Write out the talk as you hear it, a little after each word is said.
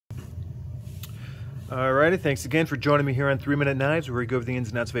Alrighty, thanks again for joining me here on 3-Minute Knives, where we go over the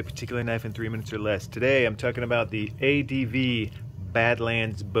ins and outs of a particular knife in 3 minutes or less. Today I'm talking about the ADV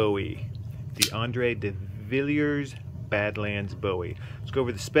Badlands Bowie, the Andre de Villiers Badlands Bowie. Let's go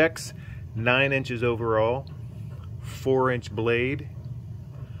over the specs. 9 inches overall, 4-inch blade,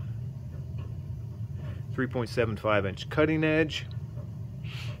 3.75 inch cutting edge,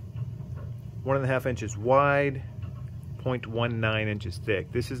 1.5 inches wide, 0.19 inches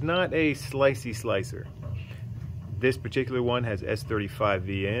thick. This is not a slicey slicer. This particular one has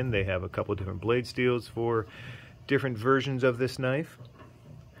S35V in. They have a couple different blade steels for different versions of this knife.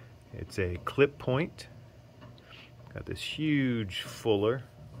 It's a clip point. Got this huge fuller,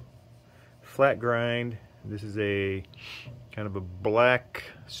 flat grind. This is a kind of a black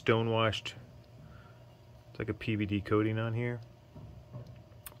stonewashed, it's like a PVD coating on here.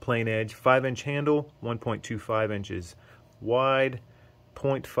 Plain edge, 5-inch handle, 1.25 inches wide,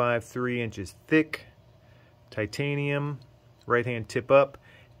 0.53 inches thick, titanium, right hand tip up,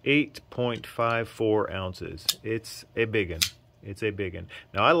 8.54 ounces. It's a big one. It's a big one.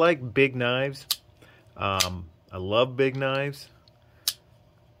 Now I like big knives. I love big knives.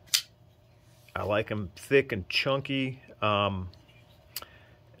 I like them thick and chunky. So,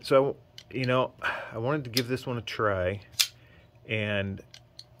 you know, I wanted to give this one a try, and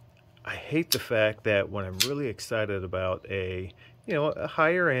I hate the fact that when I'm really excited about a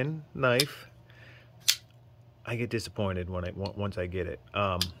higher end knife, I get disappointed once I get it.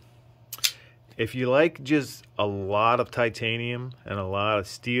 If you like just a lot of titanium and a lot of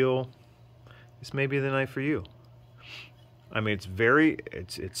steel, this may be the knife for you. I mean,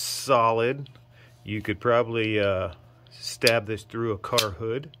 it's solid. You could probably stab this through a car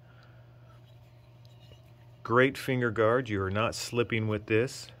hood. Great finger guard. You are not slipping with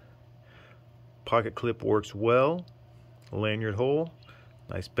this. Pocket clip works well. Lanyard hole.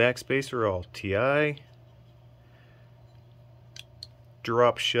 Nice backspacer, all TI.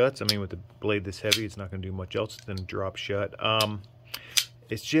 Drop shuts. I mean, with the blade this heavy, it's not going to do much else than drop shut.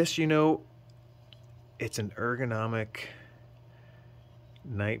 It's just, it's an ergonomic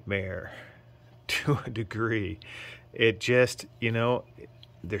nightmare to a degree. It just,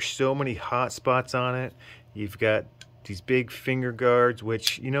 there's so many hot spots on it. You've got these big finger guards,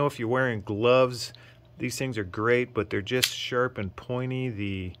 which, if you're wearing gloves, these things are great, but they're just sharp and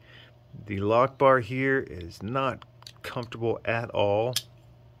pointy. The lock bar here is not comfortable at all.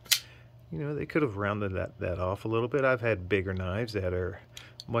 They could have rounded that off a little bit. I've had bigger knives that are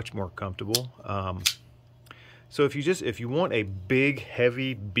much more comfortable. So if you want a big,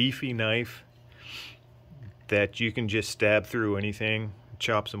 heavy, beefy knife that you can just stab through anything,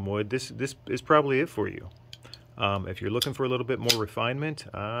 chop some wood, this is probably it for you. If you're looking for a little bit more refinement,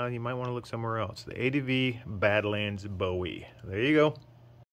 you might want to look somewhere else. The ADV Badlands Bowie. There you go.